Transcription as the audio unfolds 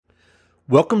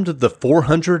Welcome to the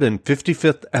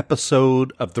 455th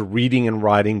episode of the Reading and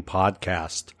Writing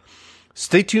Podcast.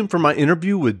 Stay tuned for my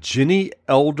interview with Jenny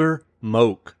Elder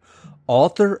Moak,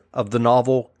 author of the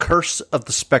novel Curse of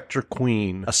the Spectre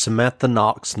Queen, a Samantha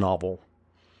Knox novel.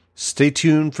 Stay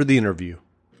tuned for the interview.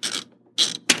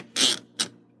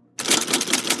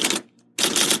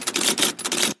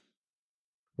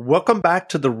 Welcome back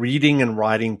to the Reading and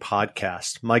Writing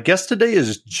Podcast. My guest today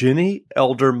is Jenny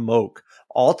Elder Moak,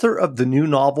 author of the new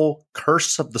novel,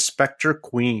 Curse of the Spectre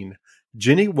Queen.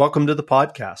 Jenny, welcome to the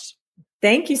podcast.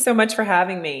 Thank you so much for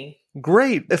having me.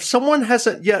 Great. If someone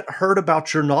hasn't yet heard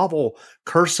about your novel,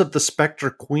 Curse of the Spectre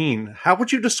Queen, how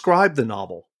would you describe the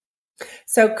novel?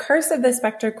 So Curse of the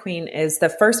Spectre Queen is the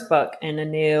first book in a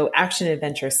new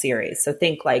action-adventure series. So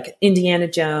think like Indiana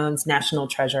Jones, National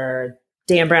Treasure,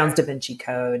 Dan Brown's Da Vinci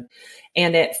Code.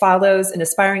 And it follows an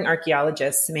aspiring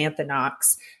archaeologist, Samantha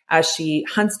Knox, as she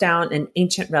hunts down an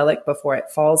ancient relic before it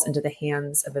falls into the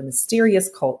hands of a mysterious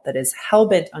cult that is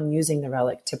hell-bent on using the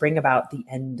relic to bring about the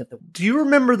end of the world. Do you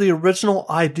remember the original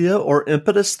idea or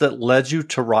impetus that led you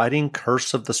to writing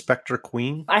Curse of the Spectre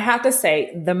Queen? I have to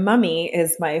say, The Mummy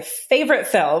is my favorite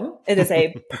film. It is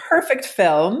a perfect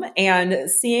film.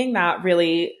 And seeing that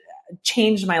really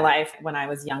changed my life when I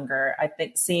was younger. I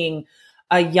think seeing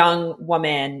a young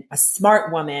woman, a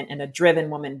smart woman, and a driven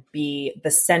woman be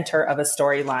the center of a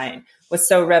storyline was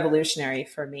so revolutionary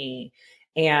for me.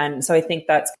 And so I think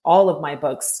that's all of my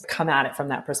books come at it from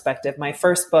that perspective. My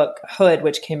first book, Hood,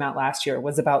 which came out last year,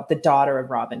 was about the daughter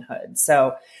of Robin Hood.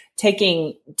 So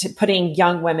putting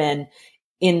young women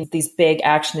in these big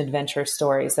action adventure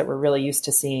stories that we're really used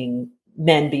to seeing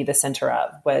men be the center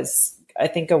of was, I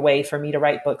think, a way for me to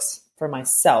write books for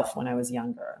myself when I was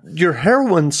younger. Your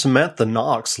heroine, Samantha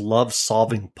Knox, loves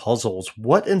solving puzzles.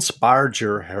 What inspired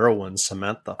your heroine,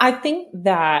 Samantha? I think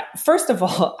that, first of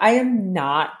all, I am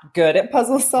not good at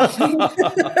puzzle solving.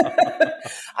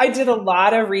 I did a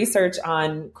lot of research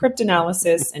on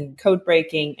cryptanalysis and code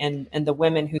breaking and the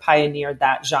women who pioneered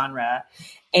that genre.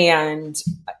 And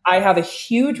I have a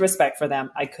huge respect for them.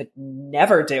 I could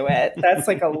never do it. That's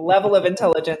like a level of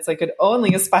intelligence I could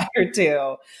only aspire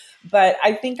to. But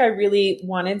I think I really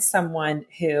wanted someone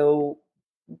who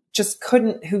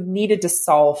who needed to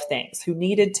solve things, who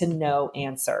needed to know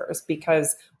answers,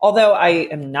 because although I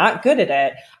am not good at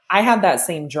it, I have that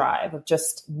same drive of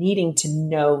just needing to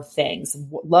know things,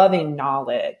 loving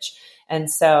knowledge. And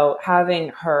so having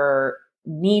her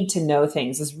need to know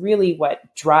things is really what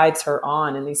drives her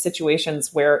on in these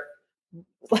situations where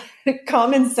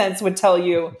common sense would tell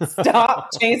you, stop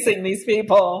chasing these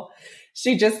people.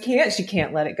 She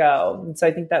can't let it go. And so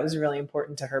I think that was really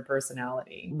important to her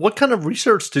personality. What kind of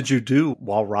research did you do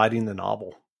while writing the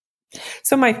novel?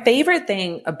 So my favorite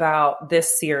thing about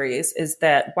this series is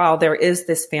that while there is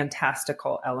this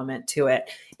fantastical element to it,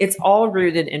 it's all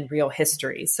rooted in real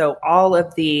history. So all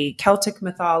of the Celtic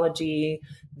mythology,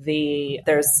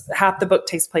 there's half the book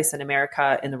takes place in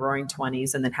America in the Roaring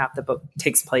 '20s, and then half the book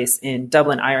takes place in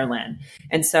Dublin, Ireland.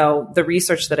 And so the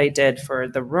research that I did for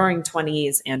the Roaring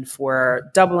 '20s and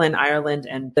for Dublin, Ireland,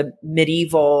 and the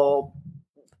medieval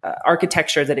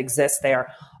architecture that exists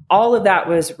there, all of that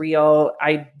was real.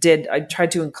 I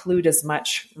tried to include as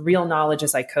much real knowledge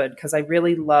as I could because I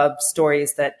really love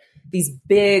stories these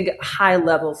big, high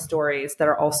level stories that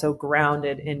are also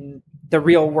grounded in the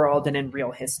real world and in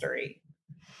real history.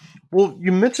 Well,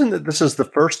 you mentioned that this is the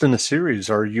first in a series.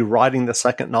 Are you writing the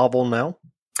second novel now?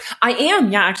 I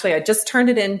am. Yeah, actually, I just turned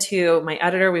it into my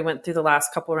editor. We went through the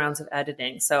last couple of rounds of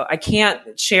editing. So I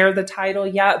can't share the title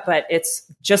yet, but it's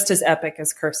just as epic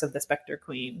as Curse of the Spectre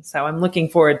Queen. So I'm looking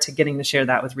forward to getting to share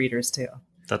that with readers too.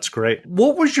 That's great.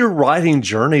 What was your writing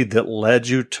journey that led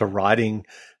you to writing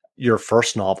your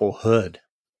first novel, Hood?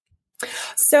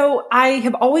 So I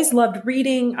have always loved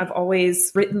reading. I've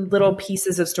always written little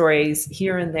pieces of stories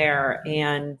here and there.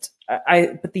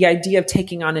 But the idea of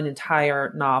taking on an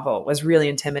entire novel was really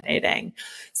intimidating.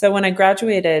 So when I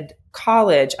graduated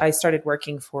college, I started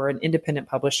working for an independent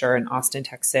publisher in Austin,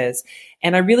 Texas.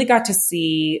 And I really got to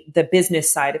see the business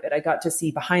side of it. I got to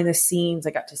see behind the scenes. I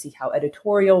got to see how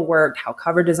editorial worked, how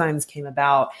cover designs came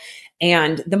about.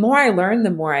 And the more I learned,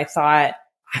 the more I thought,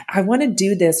 I want to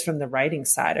do this from the writing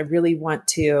side. I want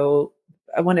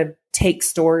to take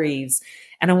stories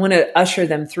and I want to usher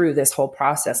them through this whole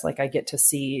process like I get to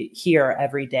see here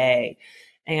every day.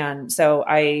 And so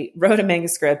I wrote a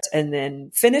manuscript and then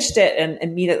finished it and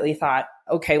immediately thought,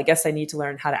 okay, I guess I need to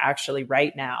learn how to actually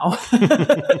write now.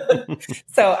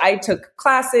 So I took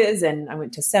classes and I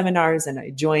went to seminars and I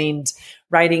joined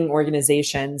writing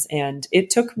organizations. And it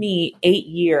took me 8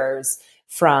 years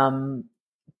from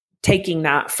taking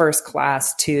that first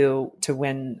class to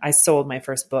when I sold my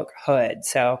first book, Hood.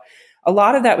 So a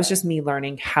lot of that was just me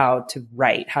learning how to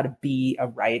write, how to be a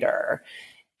writer.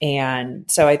 And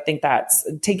so I think that's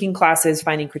taking classes,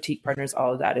 finding critique partners,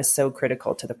 all of that is so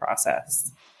critical to the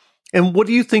process. And what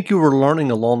do you think you were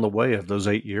learning along the way of those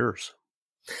 8 years?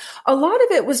 A lot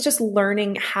of it was just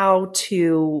learning how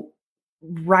to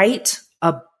write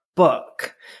a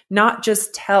book, not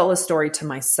just tell a story to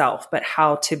myself, but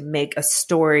how to make a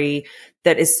story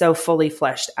that is so fully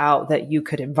fleshed out that you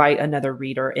could invite another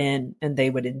reader in and they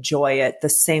would enjoy it the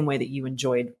same way that you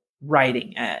enjoyed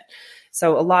writing it.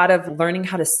 So a lot of learning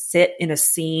how to sit in a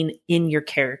scene in your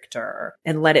character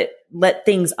and let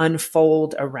things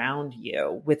unfold around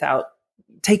you without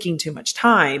taking too much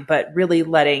time, but really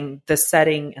letting the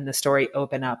setting and the story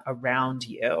open up around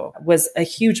you was a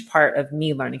huge part of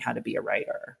me learning how to be a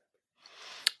writer.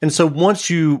 And so once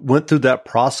you went through that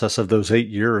process of those 8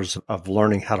 years of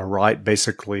learning how to write,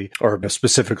 basically, or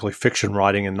specifically fiction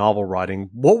writing and novel writing,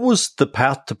 what was the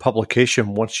path to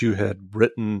publication once you had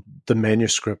written the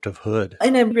manuscript of Hood?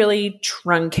 In a really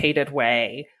truncated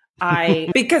way.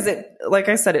 Because like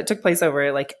I said, it took place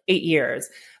over like 8 years,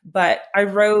 but I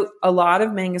wrote a lot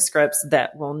of manuscripts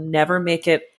that will never make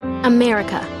it.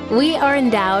 America, we are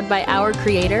endowed by our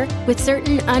Creator with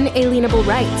certain unalienable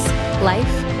rights: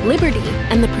 life, liberty,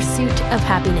 and the pursuit of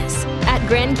happiness. At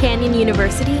Grand Canyon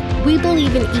University, we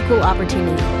believe in equal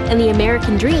opportunity, and the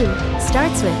American dream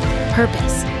starts with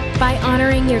purpose. By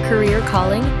honoring your career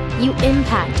calling, you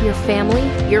impact your family,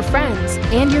 your friends,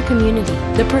 and your community.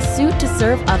 The pursuit to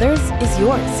serve others is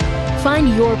yours. Find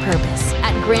your purpose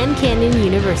at Grand Canyon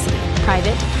University.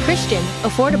 Private, Christian,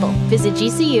 affordable. Visit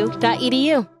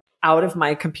gcu.edu. Out of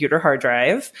my computer hard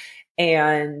drive.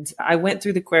 And I went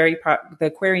through the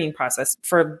querying process.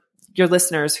 For your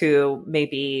listeners who may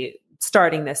be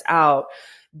starting this out,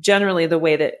 generally the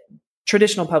way that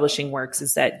traditional publishing works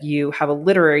is that you have a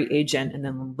literary agent, and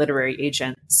then the literary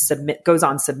agent goes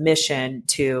on submission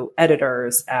to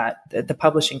editors at the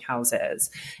publishing houses.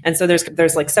 And so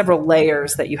there's like several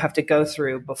layers that you have to go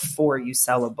through before you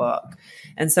sell a book.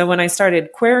 And so when I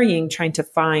started querying, trying to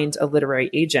find a literary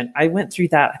agent, I went through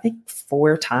that, I think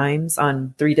 4 times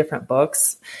on 3 different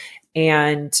books.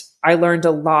 And I learned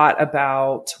a lot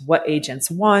about what agents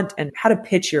want and how to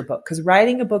pitch your book, because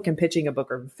writing a book and pitching a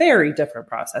book are very different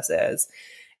processes.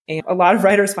 And a lot of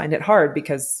writers find it hard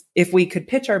because if we could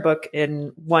pitch our book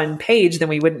in 1 page, then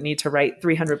we wouldn't need to write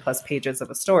 300 plus pages of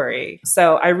a story.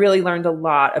 So I really learned a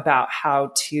lot about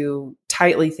how to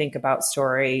tightly think about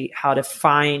story, how to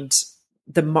find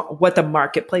what the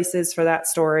marketplace is for that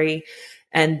story.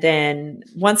 And then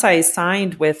once I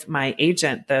signed with my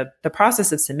agent, the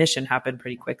process of submission happened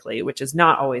pretty quickly, which is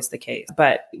not always the case.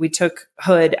 But we took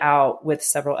Hood out with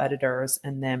several editors,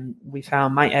 and then we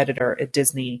found my editor at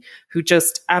Disney, who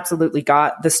just absolutely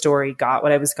got the story, got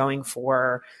what I was going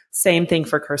for. Same thing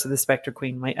for Curse of the Spectre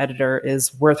Queen. My editor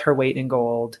is worth her weight in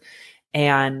gold.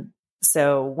 And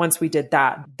so once we did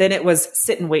that, then it was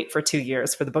sit and wait for 2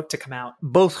 years for the book to come out.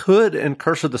 Both Hood and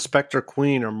Curse of the Spectre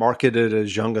Queen are marketed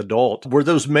as young adult. Were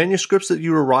those manuscripts that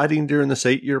you were writing during this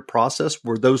 8-year process,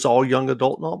 were those all young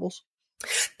adult novels?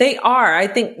 They are. I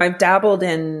think I've dabbled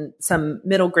in some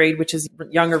middle grade, which is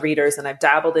younger readers, and I've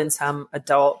dabbled in some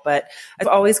adult, but I've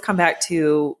always come back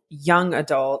to young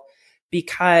adult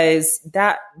because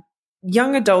that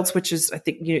young adults, which is, I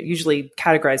think, usually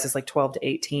categorized as like 12 to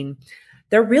 18,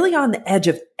 they're really on the edge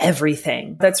of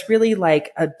everything. That's really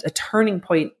like a turning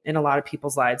point in a lot of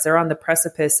people's lives. They're on the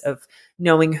precipice of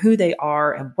knowing who they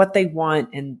are and what they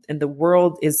want, and the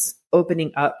world is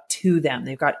opening up to them.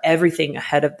 They've got everything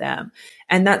ahead of them.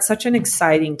 And that's such an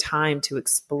exciting time to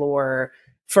explore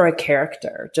for a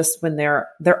character, just when they're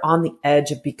on the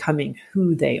edge of becoming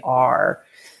who they are.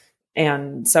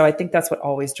 And so I think that's what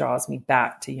always draws me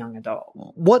back to young adult.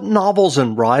 What novels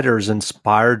and writers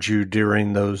inspired you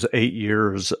during those 8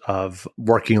 years of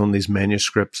working on these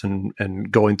manuscripts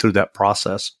and going through that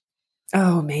process?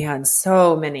 Oh man,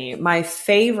 so many. My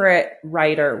favorite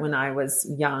writer when I was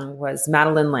young was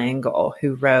Madeleine L'Engle,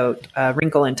 who wrote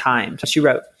Wrinkle in Time. She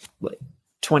wrote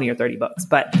 20 or 30 books,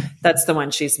 but that's the one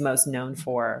she's most known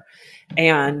for.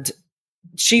 And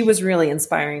she was really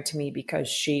inspiring to me because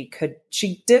she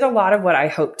did a lot of what I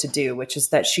hope to do, which is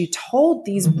that she told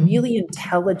these really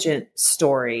intelligent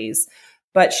stories,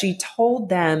 but she told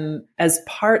them as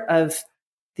part of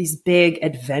these big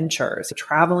adventures,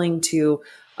 traveling to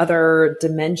other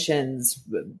dimensions,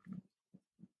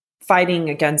 fighting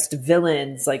against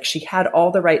villains. Like, she had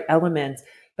all the right elements,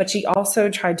 but she also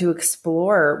tried to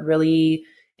explore really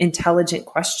intelligent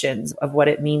questions of what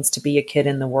it means to be a kid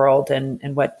in the world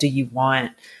and what do you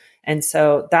want. And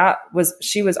so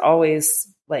she was always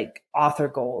like author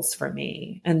goals for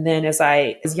me. And then as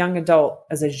young adult,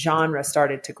 as a genre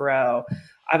started to grow,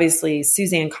 obviously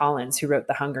Suzanne Collins, who wrote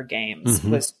The Hunger Games,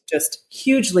 was just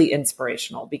hugely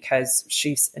inspirational because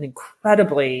she's an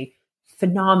incredibly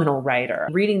phenomenal writer.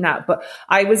 Reading that book,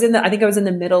 I think I was in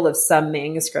the middle of some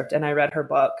manuscript and I read her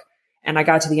book and I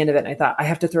got to the end of it and I thought, I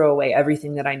have to throw away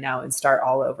everything that I know and start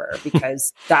all over,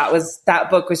 because that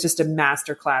book was just a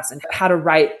masterclass in how to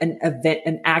write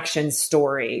an action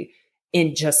story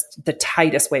in just the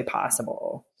tightest way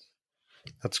possible.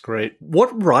 That's great.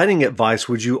 What writing advice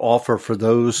would you offer for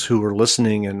those who are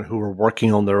listening and who are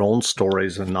working on their own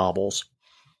stories and novels?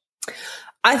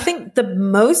 I think the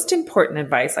most important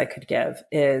advice I could give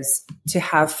is to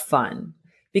have fun,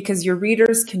 because your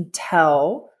readers can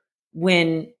tell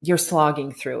when you're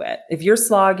slogging through it. If you're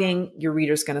slogging, your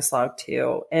reader's going to slog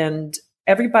too. And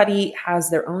everybody has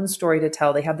their own story to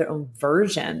tell. They have their own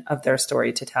version of their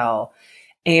story to tell.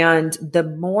 And the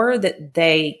more that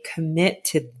they commit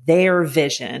to their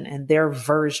vision and their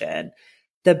version,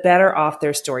 the better off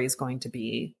their story is going to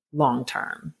be long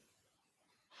term.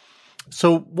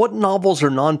 So what novels or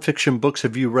nonfiction books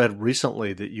have you read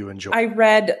recently that you enjoy? I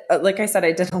read, like I said,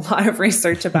 I did a lot of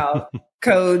research about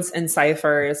codes and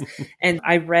ciphers. And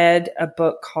I read a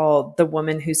book called The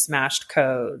Woman Who Smashed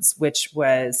Codes, which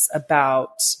was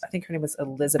about, I think her name was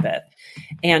Elizabeth.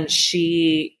 And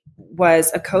she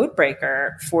was a code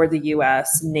breaker for the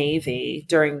U.S. Navy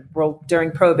during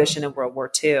Prohibition in World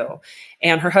War II.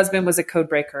 And her husband was a code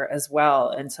breaker as well.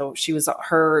 And so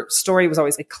her story was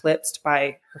always eclipsed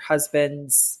by her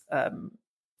husband's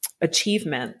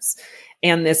achievements.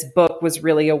 And this book was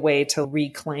really a way to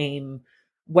reclaim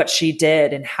what she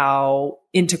did and how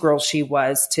integral she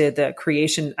was to the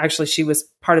creation. Actually, she was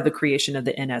part of the creation of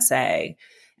the NSA.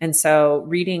 And so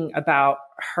reading about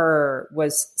her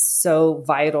was so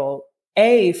vital,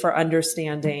 A, for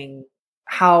understanding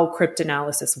how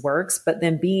cryptanalysis works, but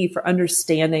then B, for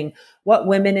understanding what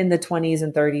women in the 20s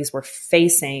and 30s were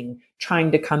facing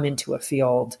trying to come into a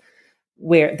field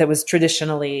that was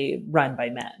traditionally run by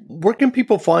men. Where can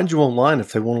people find you online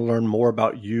if they want to learn more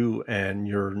about you and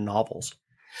your novels?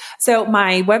 So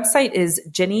my website is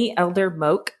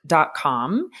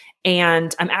jennyeldermoak.com.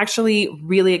 And I'm actually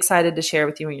really excited to share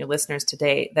with you and your listeners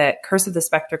today that Curse of the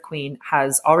Spectre Queen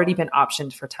has already been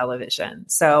optioned for television.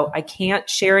 So I can't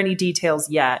share any details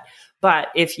yet, but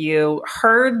if you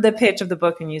heard the pitch of the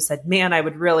book and you said, man, I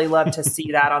would really love to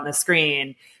see that on the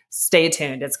screen, stay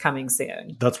tuned. It's coming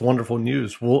soon. That's wonderful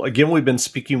news. Well, again, we've been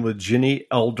speaking with Jenny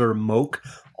Elder Moak,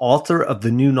 author of the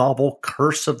new novel,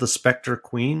 Curse of the Spectre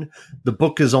Queen. The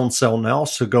book is on sale now,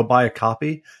 so go buy a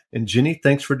copy. And Jenny,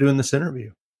 thanks for doing this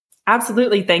interview.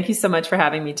 Absolutely. Thank you so much for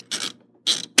having me.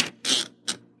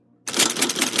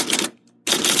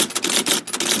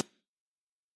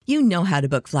 You know how to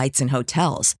book flights and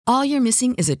hotels. All you're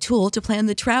missing is a tool to plan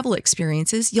the travel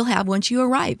experiences you'll have once you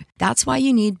arrive. That's why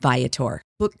you need Viator.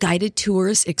 Book guided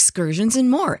tours, excursions,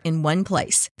 and more in one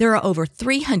place. There are over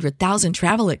 300,000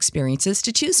 travel experiences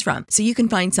to choose from, so you can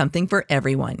find something for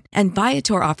everyone. And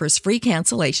Viator offers free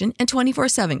cancellation and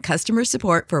 24/7 customer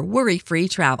support for worry-free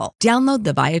travel. Download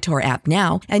the Viator app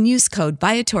now and use code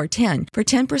Viator10 for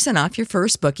 10% off your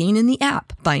first booking in the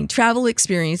app. Find travel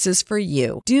experiences for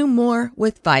you. Do more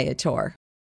with Viator.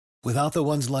 Without the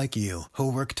ones like you,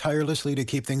 who work tirelessly to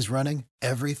keep things running,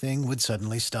 everything would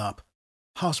suddenly stop.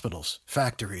 Hospitals,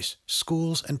 factories,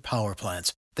 schools, and power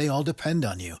plants, they all depend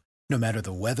on you. No matter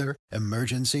the weather,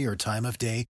 emergency, or time of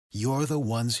day, you're the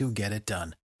ones who get it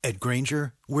done. At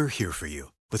Grainger, we're here for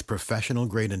you with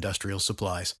professional-grade industrial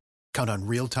supplies. Count on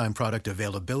real-time product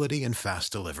availability and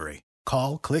fast delivery.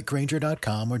 Call, click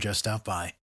Grainger.com, or just stop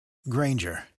by.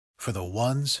 Grainger, for the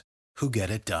ones who get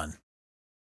it done.